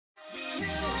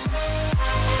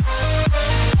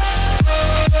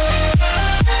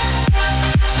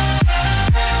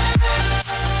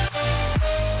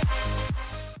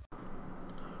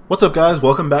What's up, guys?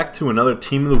 Welcome back to another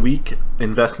Team of the Week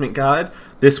investment guide.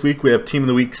 This week we have Team of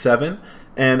the Week 7,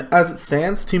 and as it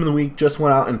stands, Team of the Week just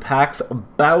went out in packs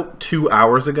about 2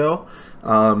 hours ago.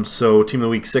 So Team of the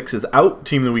Week 6 is out,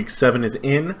 Team of the Week 7 is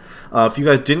in. If you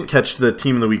guys didn't catch the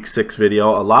Team of the Week 6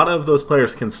 video, a lot of those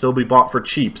players can still be bought for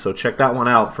cheap, so check that one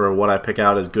out for what I pick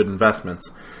out as good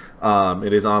investments.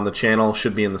 It is on the channel,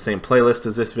 should be in the same playlist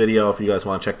as this video if you guys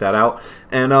want to check that out.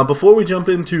 And before we jump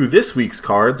into this week's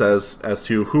cards as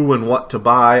to who and what to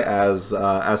buy, as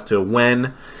to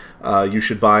when you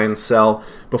should buy and sell,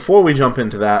 before we jump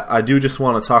into that, I do just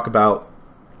want to talk about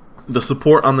the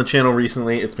support on the channel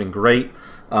recently. It's been great.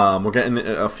 We're getting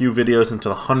a few videos into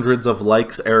the hundreds of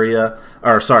likes area,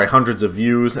 or sorry, hundreds of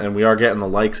views, and we are getting the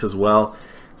likes as well.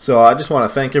 So I just want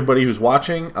to thank everybody who's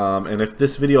watching, and if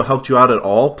this video helped you out at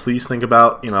all, please think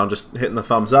about, just hitting the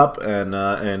thumbs up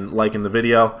and liking the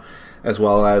video, as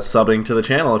well as subbing to the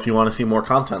channel if you want to see more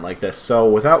content like this. So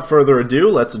without further ado,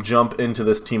 let's jump into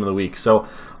this Team of the Week. So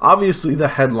obviously the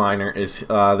headliner is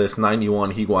this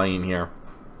 91 Higuain here.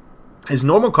 His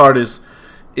normal card is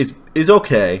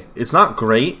okay. It's not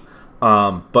great,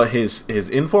 but his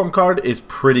inform card is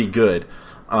pretty good.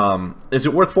 Is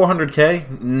it worth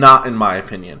 400k? Not in my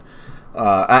opinion.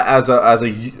 As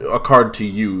a card to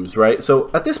use, right?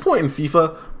 So at this point in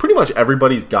FIFA, pretty much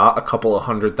everybody's got a couple of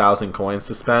 100,000 coins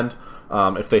to spend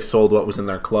if they sold what was in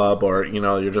their club, or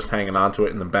you're just hanging on to it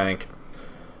in the bank.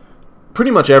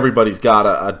 Pretty much everybody's got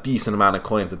a decent amount of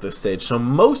coins at this stage, so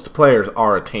most players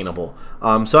are attainable.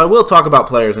 So I will talk about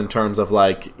players in terms of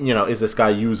is this guy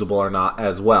usable or not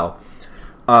as well.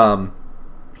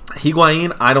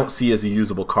 Higuain, I don't see as a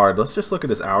usable card. Let's just look at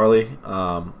his hourly.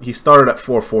 He started at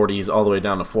 440, he's all the way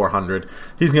down to 400.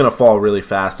 He's going to fall really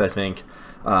fast, I think.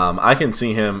 I can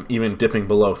see him even dipping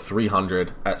below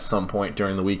 300 at some point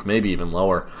during the week, maybe even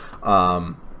lower.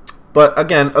 But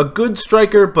again, a good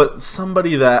striker, but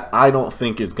somebody that I don't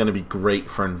think is going to be great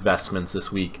for investments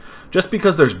this week. Just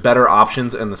because there's better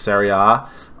options in the Serie A.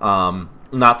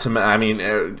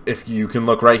 If you can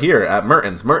look right here at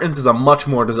Mertens. Mertens is a much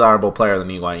more desirable player than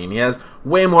Higuain. He has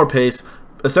way more pace,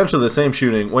 essentially the same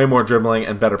shooting, way more dribbling,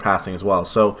 and better passing as well.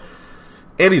 So,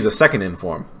 and he's a second in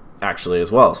form, actually, as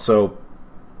well. So,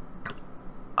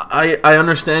 I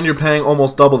understand you're paying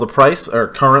almost double the price, or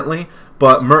currently,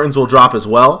 but Mertens will drop as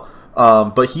well.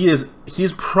 But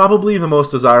he's probably the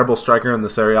most desirable striker in the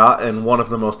Serie A, and one of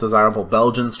the most desirable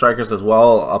Belgian strikers as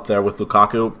well, up there with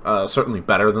Lukaku. Certainly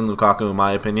better than Lukaku in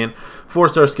my opinion.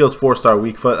 4-star skills, 4-star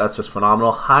weak foot. That's just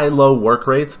phenomenal. High-low work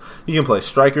rates. You can play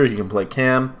striker. You can play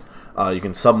cam. You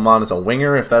can sub him on as a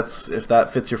winger if that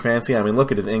fits your fancy. I mean,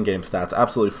 look at his in-game stats.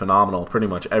 Absolutely phenomenal. Pretty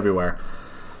much everywhere.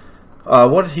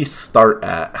 What did he start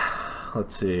at?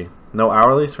 Let's see. No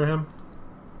hourlies for him.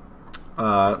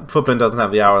 Footbin doesn't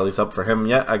have the hourlies up for him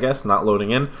yet, I guess, not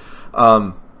loading in.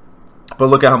 But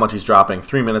look at how much he's dropping.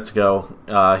 3 minutes ago,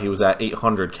 he was at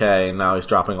 800k, and now he's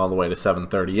dropping all the way to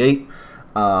 738.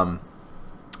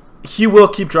 He will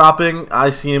keep dropping. I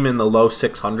see him in the low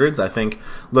 600s, I think.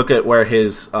 Look at where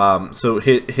his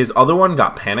his other one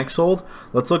got panic sold.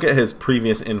 Let's look at his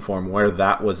previous inform, where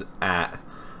that was at.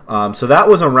 So that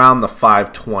was around the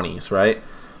 520s, right?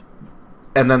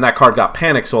 And then that card got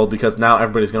panic sold because now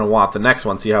everybody's going to want the next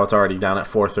one. See how it's already down at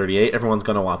 438? Everyone's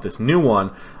going to want this new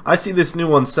one. I see this new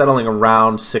one settling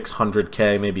around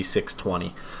 600k, maybe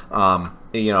 620.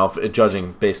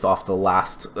 Judging based off the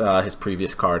last, his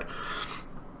previous card.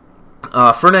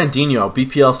 Fernandinho,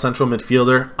 BPL central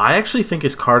midfielder. I actually think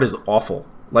his card is awful.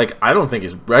 I don't think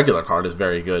his regular card is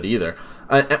very good either.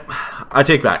 I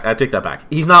take that back.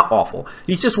 He's not awful.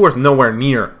 He's just worth nowhere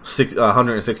near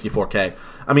 164k.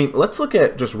 I mean, let's look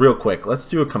at, just real quick, let's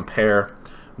do a compare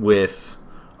with,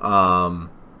 let's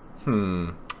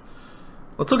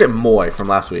look at Moy from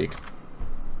last week.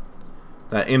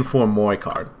 That Inform Moy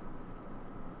card.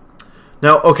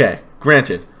 Now, okay,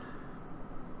 granted,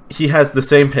 he has the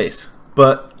same pace,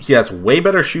 but he has way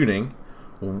better shooting,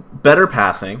 better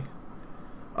passing,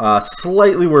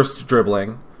 slightly worse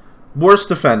dribbling, worse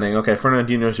defending. Okay,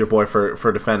 Fernandinho's your boy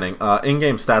for defending.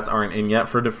 In-game stats aren't in yet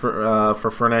for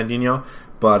Fernandinho,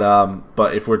 but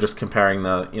if we're just comparing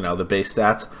the the base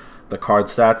stats, the card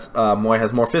stats, Moy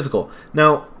has more physical.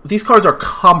 Now these cards are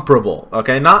comparable.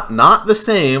 Okay, not the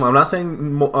same. I'm not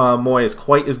saying Moy is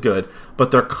quite as good,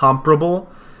 but they're comparable.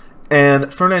 And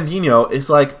Fernandinho is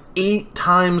like 8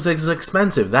 times as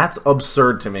expensive. That's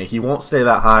absurd to me. He won't stay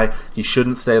that high. He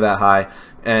shouldn't stay that high.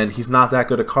 And he's not that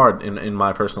good a card in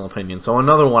my personal opinion. So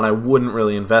another one I wouldn't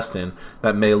really invest in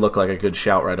that may look like a good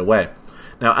shout right away.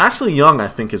 Now, Ashley Young, I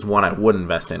think, is one I would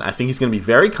invest in. I think he's going to be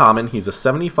very common. He's a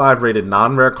 75 rated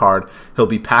non-rare card. He'll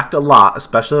be packed a lot,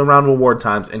 especially around reward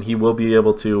times, and he will be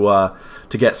able to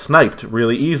get sniped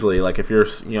really easily. Like if you're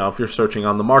searching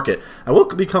on the market, I will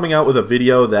be coming out with a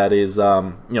video that is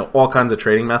all kinds of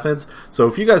trading methods. So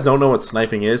if you guys don't know what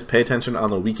sniping is, pay attention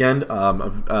on the weekend.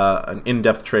 An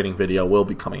in-depth trading video will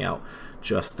be coming out.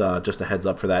 Just a heads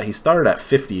up for that. He started at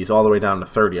 50. He's all the way down to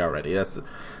 30 already.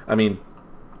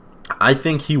 I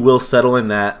think he will settle in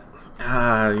that.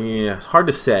 Yeah, it's hard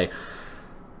to say.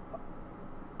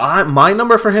 My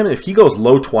number for him, if he goes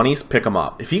low 20s, pick him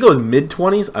up. If he goes mid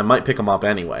 20s, I might pick him up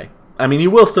anyway. I mean, he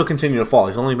will still continue to fall.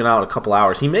 He's only been out a couple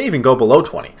hours. He may even go below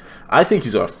 20. I think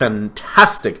he's a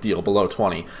fantastic deal below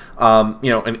 20.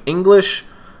 An English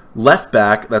left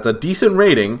back that's a decent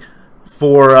rating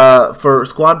for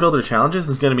squad builder challenges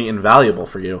is going to be invaluable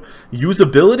for you.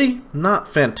 Usability, not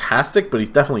fantastic, but he's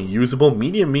definitely usable.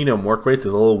 Medium work rates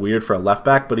is a little weird for a left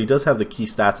back, but he does have the key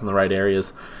stats in the right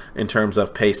areas in terms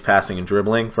of pace, passing, and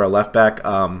dribbling for a left back,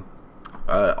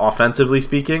 offensively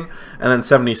speaking. And then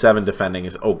 77 defending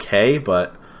is okay,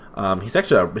 but he's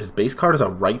actually his base card is a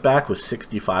right back with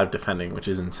 65 defending, which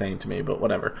is insane to me, but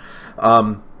whatever.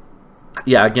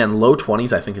 Yeah, again, low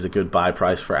 20s I think is a good buy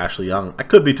price for Ashley Young. I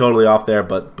could be totally off there,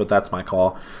 but that's my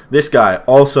call. This guy,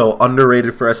 also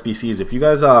underrated for SBCs. If you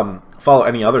guys follow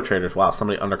any other traders, wow,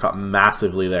 somebody undercut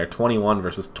massively there. 21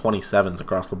 versus 27s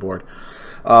across the board.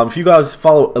 If you guys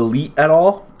follow Elite at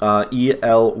all,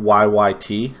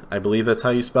 ELYYT, I believe that's how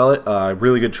you spell it.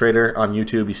 Really good trader on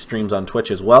YouTube. He streams on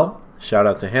Twitch as well. Shout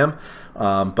out to him.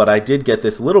 But I did get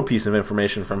this little piece of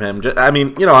information from him.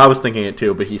 I was thinking it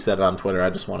too, but he said it on Twitter.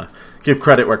 I just want to give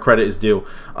credit where credit is due.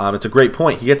 It's a great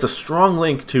point. He gets a strong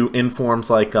link to informs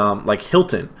like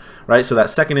Hilton, right? So that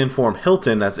second inform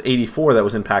Hilton, that's 84 that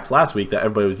was in packs last week that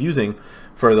everybody was using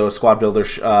for those squad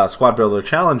builder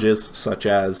challenges, such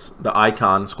as the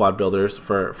icon squad builders,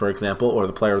 for example, or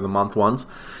the player of the month ones.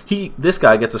 This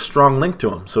guy gets a strong link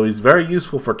to him, so he's very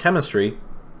useful for chemistry.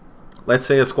 Let's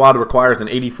say a squad requires an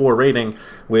 84 rating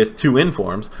with 2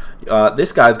 informs.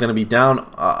 This guy's going to be down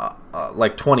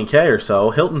like 20k or so.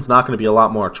 Hilton's not going to be a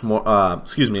lot more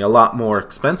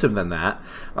expensive than that.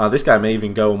 This guy may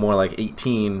even go more like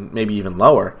 18, maybe even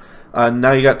lower.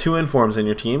 Now you got 2 informs in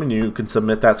your team, and you can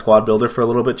submit that squad builder for a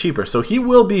little bit cheaper. So he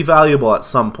will be valuable at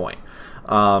some point.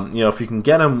 If you can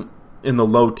get him in the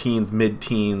low teens,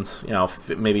 mid-teens,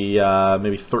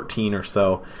 maybe 13 or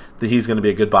so, that he's going to be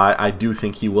a good buy. I do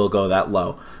think he will go that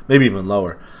low, maybe even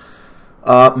lower.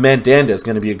 Mandanda is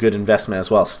going to be a good investment as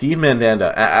well. Steve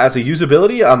Mandanda, as a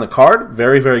usability on the card,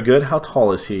 very, very good. How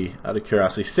tall is he, out of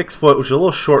curiosity? 6 foot, which is a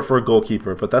little short for a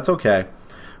goalkeeper, but that's okay.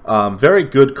 Very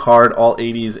good card, all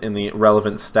 80s in the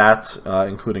relevant stats,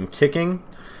 including kicking.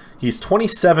 He's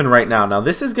 27 right now. Now,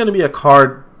 this is going to be a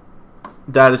card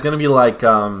that is going to be like...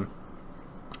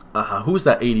 who's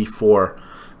that 84?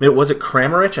 Was it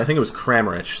Kramaric? I think it was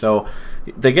Kramaric. So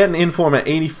they get an inform at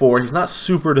 84. He's not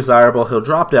super desirable. He'll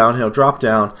drop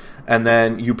down, and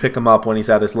then you pick him up when he's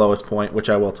at his lowest point, which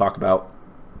I will talk about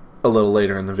a little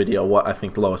later in the video, what I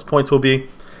think the lowest points will be.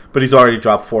 But he's already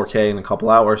dropped 4K in a couple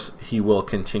hours. He will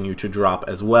continue to drop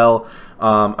as well.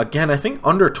 Again, I think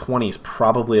under 20 is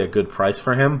probably a good price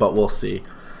for him, but we'll see.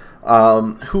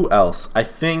 Who else? I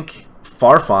think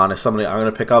Farfan is somebody I'm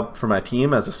going to pick up for my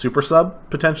team as a super sub,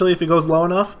 potentially, if he goes low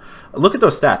enough. Look at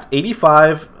those stats.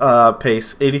 85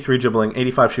 pace, 83 dribbling,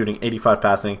 85 shooting, 85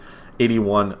 passing,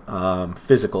 81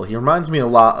 physical. He reminds me a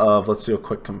lot of, let's do a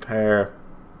quick compare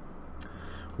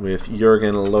with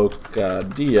Jurgen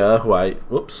Locadia,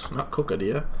 who not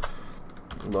Cocadia.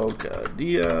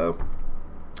 Locadia.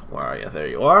 Where are you? There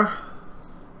you are.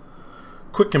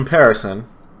 Quick comparison.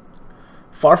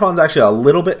 Farfan's actually a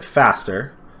little bit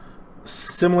faster.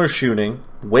 Similar shooting,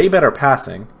 way better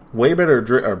passing, way better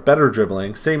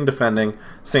dribbling, same defending,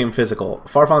 same physical.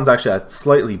 Farfan's actually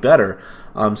slightly better.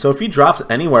 So if he drops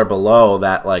anywhere below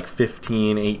that like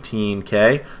 15,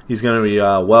 18k, he's going to be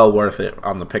well worth it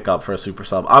on the pickup for a super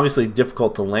sub. Obviously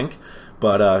difficult to link,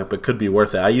 but could be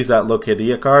worth it. I use that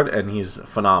Locadia card, and he's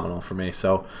phenomenal for me.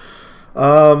 So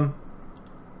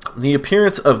the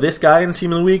appearance of this guy in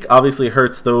Team of the Week obviously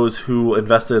hurts those who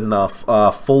invested in the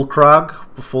Fulcraig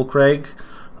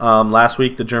last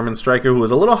week, the German striker, who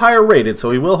was a little higher rated, so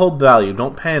he will hold value.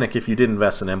 Don't panic if you did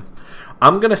invest in him.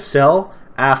 I'm going to sell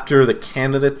after the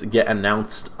candidates get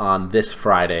announced on this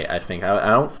Friday, I think. I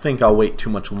don't think I'll wait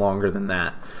too much longer than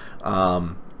that.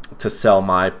 to sell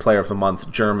my Player of the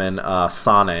Month German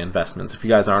Sane investments. If you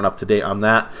guys aren't up to date on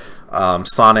that,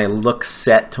 Sane looks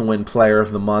set to win Player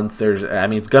of the Month. I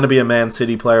mean, it's going to be a Man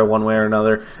City player one way or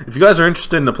another. If you guys are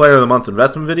interested in a Player of the Month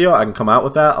investment video, I can come out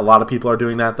with that. A lot of people are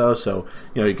doing that though, so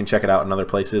you can check it out in other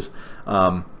places.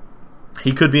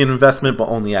 He could be an investment, but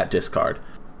only at discard.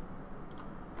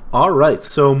 Alright,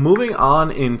 so moving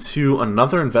on into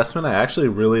another investment I actually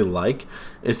really like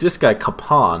is this guy,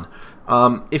 Capon.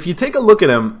 If you take a look at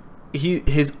him,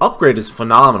 his upgrade is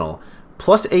phenomenal.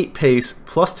 Plus 8 pace,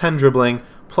 plus 10 dribbling,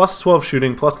 plus 12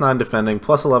 shooting, plus 9 defending,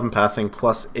 plus 11 passing,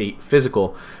 plus 8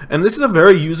 physical. And this is a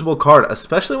very usable card,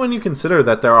 especially when you consider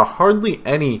that there are hardly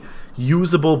any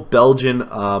usable Belgian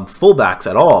fullbacks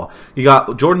at all. You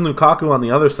got Jordan Lukaku on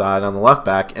the other side, on the left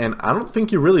back, and I don't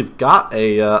think you really got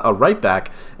a right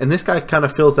back. And this guy kind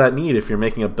of fills that need if you're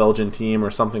making a Belgian team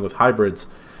or something with hybrids.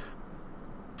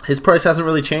 His price hasn't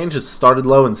really changed. It's started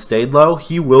low and stayed low.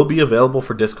 He will be available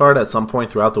for discard at some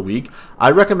point throughout the week. I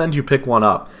recommend you pick one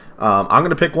up. I'm going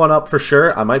to pick one up for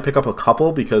sure. I might pick up a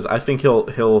couple because I think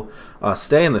he'll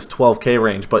stay in this 12K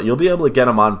range, but you'll be able to get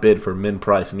him on bid for min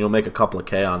price, and you'll make a couple of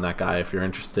K on that guy if you're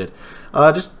interested.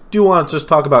 Just do want to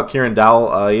talk about Kieran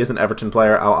Dowell. He is an Everton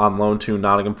player out on loan to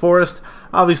Nottingham Forest.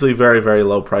 Obviously, very, very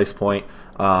low price point.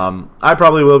 I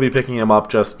probably will be picking him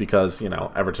up just because,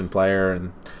 Everton player,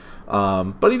 and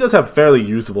but he does have fairly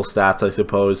usable stats, I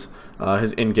suppose.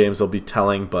 His in-games will be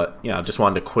telling, but just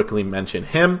wanted to quickly mention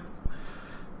him.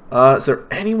 Is there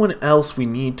anyone else we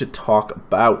need to talk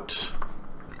about?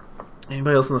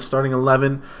 Anybody else in the starting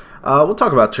 11? We'll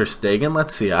talk about Ter Stegen.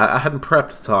 Let's see. I hadn't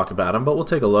prepped to talk about him, but we'll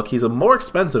take a look. He's more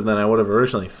expensive than I would have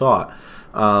originally thought.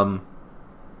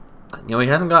 He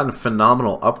hasn't gotten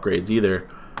phenomenal upgrades either.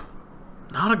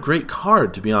 Not a great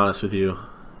card, to be honest with you.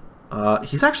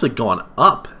 He's actually gone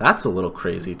up. That's a little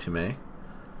crazy to me.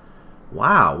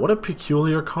 Wow, what a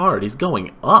peculiar card. He's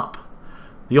going up.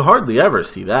 You hardly ever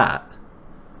see that.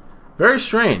 Very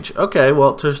strange. Okay,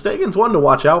 well, Ter Stegen's one to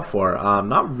watch out for. I'm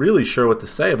not really sure what to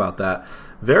say about that.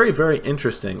 Very, very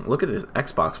interesting. Look at his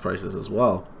Xbox prices as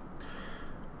well.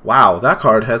 Wow, that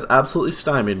card has absolutely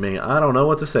stymied me. I don't know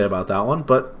what to say about that one,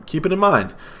 but keep it in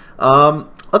mind.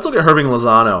 Let's look at Hirving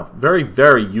Lozano. Very,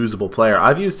 very usable player.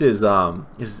 I've used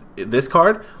this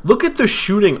card. Look at the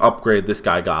shooting upgrade this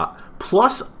guy got.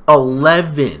 Plus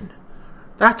 11.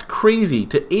 That's crazy.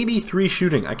 To 83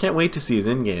 shooting. I can't wait to see his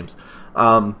in-games.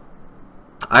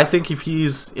 I think if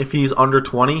he's under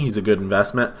 20, he's a good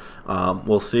investment.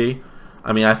 We'll see.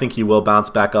 I mean, I think he will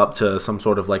bounce back up to some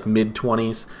sort of like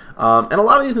mid-20s. And a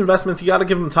lot of these investments, you got to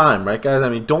give them time, right, guys? I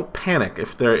mean, don't panic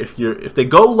if they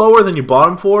go lower than you bought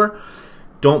them for.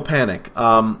 Don't panic.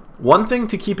 One thing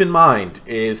to keep in mind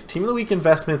is Team of the Week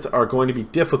investments are going to be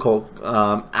difficult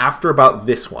after about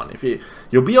this one.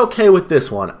 You'll be okay with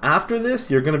this one. After this,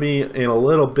 you're going to be in a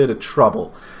little bit of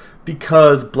trouble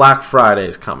because Black Friday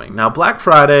is coming. Now, Black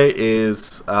Friday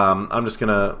is, I'm just going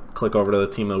to click over to the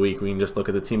Team of the Week. We can just look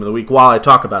at the Team of the Week while I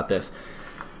talk about this.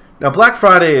 Now, Black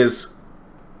Friday is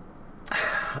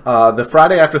the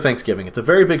Friday after Thanksgiving. It's a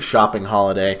very big shopping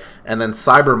holiday, and then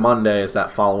Cyber Monday is that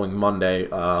following Monday,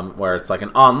 where it's like an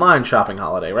online shopping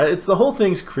holiday, right? It's the whole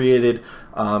thing's created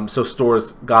so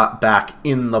stores got back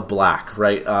in the black,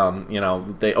 right?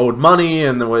 They owed money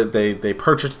and they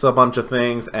purchased a bunch of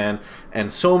things, and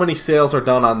so many sales are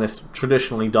done on this,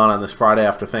 traditionally done on this Friday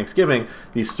after Thanksgiving.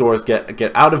 These stores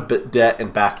get out of debt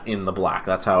and back in the black.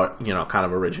 That's how it kind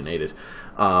of originated.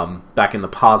 Back in the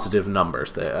positive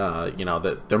numbers,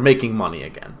 that they're making money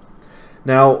again.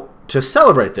 Now, to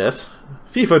celebrate this,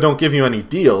 FIFA don't give you any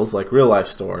deals like real life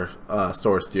stores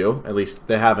do. At least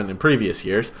they haven't in previous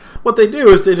years. What they do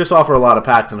is they just offer a lot of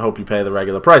packs and hope you pay the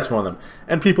regular price for them.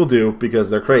 And people do because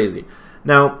they're crazy.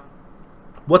 Now,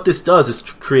 what this does is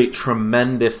create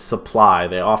tremendous supply.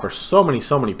 They offer so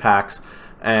many packs,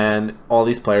 and all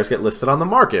these players get listed on the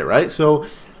market, right? So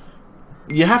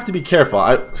you have to be careful.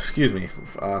 Excuse me.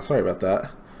 Sorry about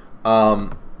that.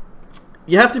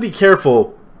 You have to be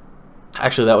careful.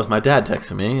 Actually, that was my dad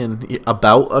texting me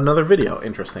about another video,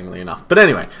 interestingly enough. But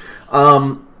anyway,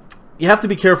 you have to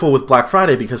be careful with Black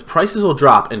Friday because prices will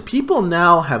drop, and people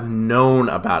now have known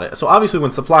about it. So obviously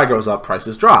when supply goes up,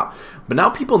 prices drop. But now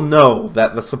people know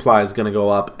that the supply is going to go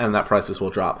up and that prices will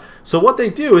drop. So what they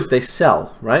do is they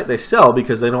sell, right? They sell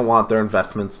because they don't want their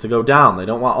investments to go down. They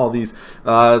don't want all these,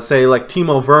 say like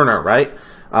Timo Werner, right?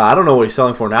 I don't know what he's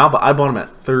selling for now, but I bought him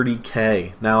at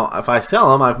 30K. Now, if I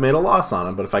sell him, I've made a loss on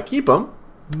him. But if I keep him,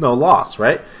 no loss,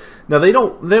 right? Now, they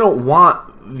don't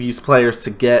want these players to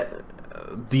get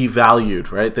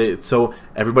devalued, right? So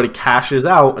everybody cashes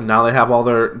out, and now they have all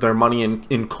their money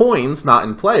in coins, not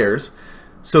in players.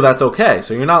 So that's okay.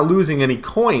 So you're not losing any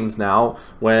coins now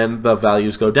when the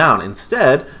values go down.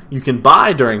 Instead, you can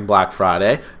buy during Black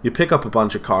Friday, you pick up a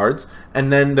bunch of cards,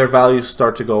 and then their values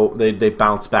start to go, they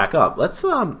bounce back up. Let's,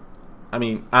 I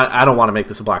mean, I don't want to make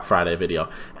this a Black Friday video.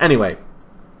 Anyway,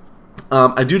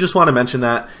 I do just want to mention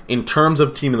that in terms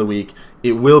of Team of the Week,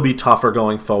 it will be tougher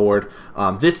going forward.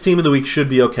 This Team of the Week should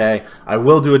be okay. I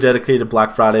will do a dedicated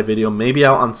Black Friday video, maybe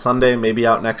out on Sunday, maybe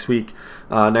out next week,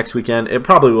 next weekend. It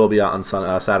probably will be out on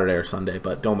Saturday or Sunday,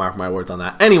 but don't mark my words on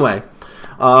that. Anyway,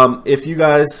 if you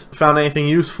guys found anything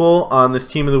useful on this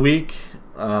Team of the Week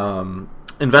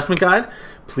investment guide,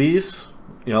 please,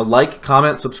 like,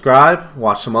 comment, subscribe,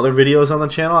 watch some other videos on the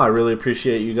channel. I really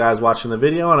appreciate you guys watching the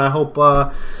video, and I hope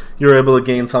you're able to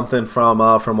gain something from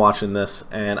watching this.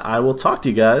 And I will talk to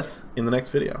you guys in the next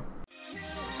video.